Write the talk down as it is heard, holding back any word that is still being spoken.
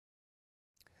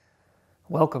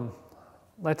Welcome.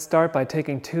 Let's start by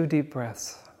taking 2 deep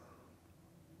breaths.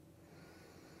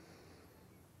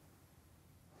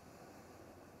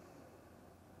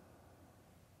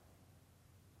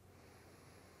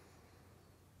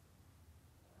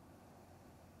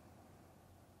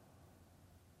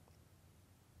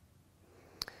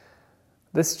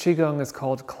 This Qigong is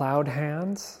called Cloud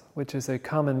Hands, which is a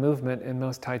common movement in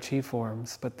most Tai Chi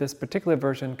forms, but this particular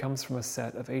version comes from a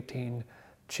set of 18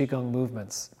 Qigong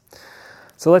movements.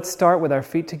 So let's start with our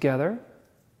feet together,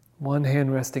 one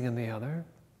hand resting in the other,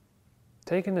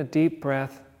 taking a deep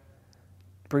breath,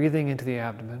 breathing into the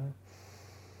abdomen,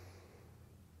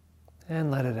 and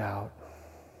let it out.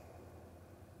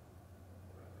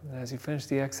 And as you finish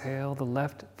the exhale, the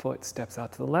left foot steps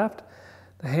out to the left,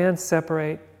 the hands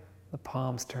separate, the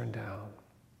palms turn down.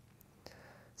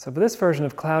 So for this version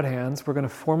of Cloud Hands, we're going to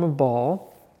form a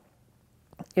ball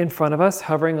in front of us,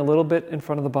 hovering a little bit in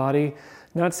front of the body,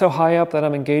 not so high up that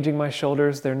I'm engaging my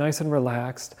shoulders. They're nice and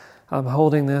relaxed. I'm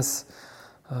holding this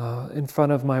in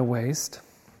front of my waist.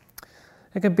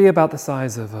 It can be about the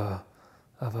size of a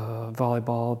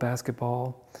volleyball,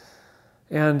 basketball.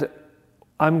 And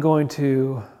I'm going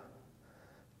to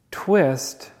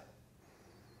twist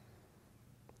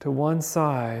to one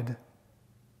side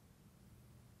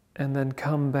and then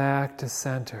come back to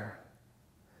center.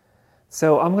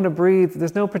 So I'm going to breathe.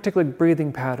 There's no particular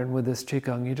breathing pattern with this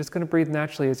Qigong. You're just going to breathe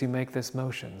naturally as you make this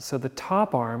motion. So the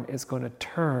top arm is going to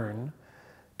turn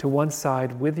to one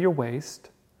side with your waist,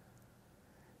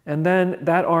 and then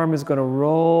that arm is going to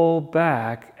roll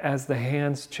back as the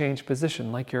hands change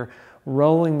position, like you're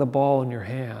rolling the ball in your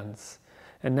hands.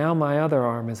 And now my other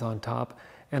arm is on top,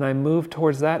 and I move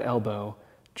towards that elbow,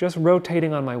 just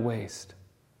rotating on my waist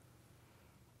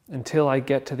until I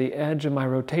get to the edge of my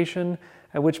rotation,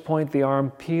 at which point the arm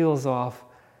peels off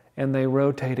and they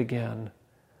rotate again.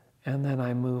 And then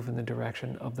I move in the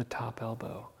direction of the top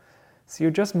elbow. So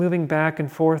you're just moving back and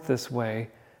forth this way,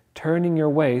 turning your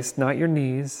waist, not your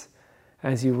knees,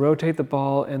 as you rotate the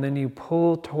ball, and then you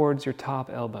pull towards your top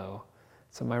elbow.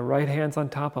 So my right hand's on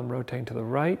top, I'm rotating to the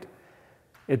right.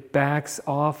 It backs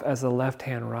off as the left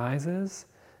hand rises,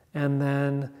 and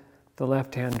then the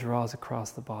left hand draws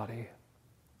across the body.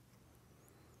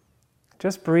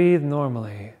 Just breathe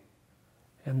normally.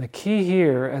 And the key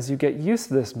here, as you get used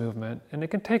to this movement, and it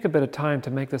can take a bit of time to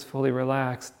make this fully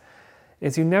relaxed,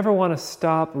 is you never want to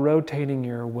stop rotating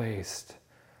your waist.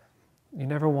 You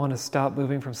never want to stop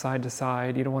moving from side to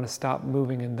side. You don't want to stop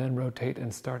moving and then rotate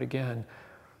and start again.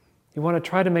 You want to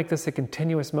try to make this a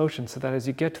continuous motion so that as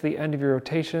you get to the end of your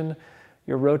rotation,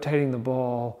 you're rotating the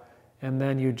ball, and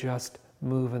then you just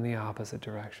move in the opposite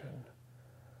direction.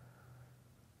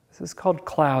 This is called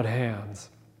Cloud Hands.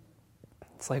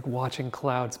 It's like watching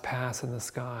clouds pass in the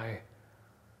sky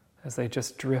as they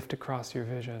just drift across your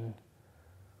vision.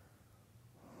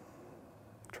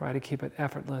 Try to keep it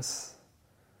effortless.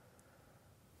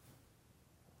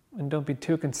 And don't be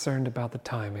too concerned about the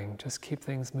timing. Just keep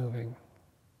things moving.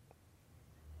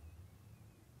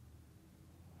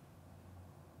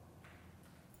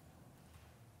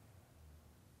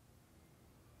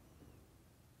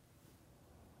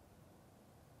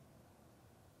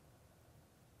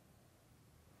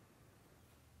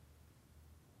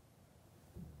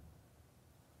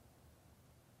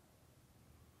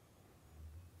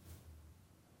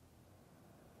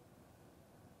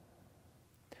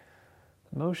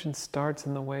 Motion starts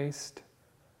in the waist.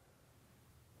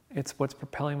 It's what's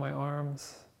propelling my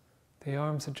arms. The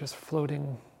arms are just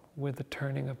floating with the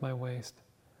turning of my waist.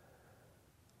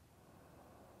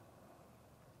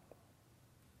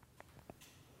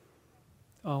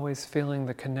 Always feeling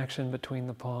the connection between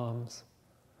the palms.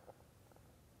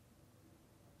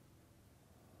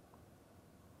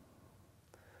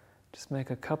 Just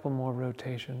make a couple more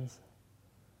rotations.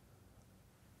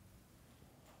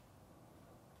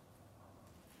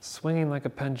 Swinging like a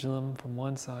pendulum from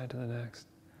one side to the next.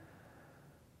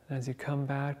 And as you come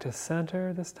back to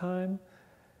center this time,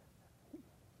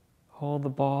 hold the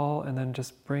ball and then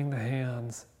just bring the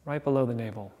hands right below the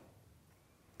navel.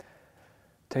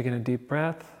 Taking a deep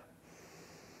breath,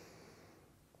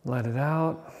 let it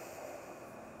out,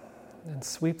 and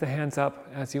sweep the hands up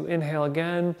as you inhale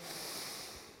again.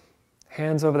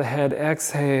 Hands over the head,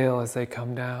 exhale as they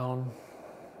come down.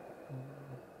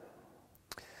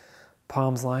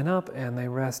 Palms line up and they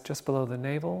rest just below the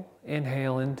navel.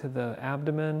 Inhale into the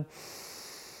abdomen.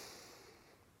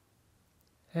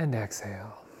 And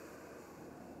exhale.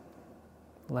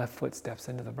 Left foot steps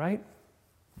into the right.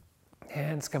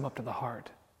 Hands come up to the heart.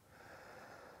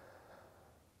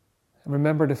 And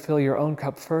remember to fill your own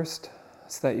cup first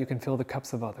so that you can fill the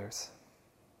cups of others.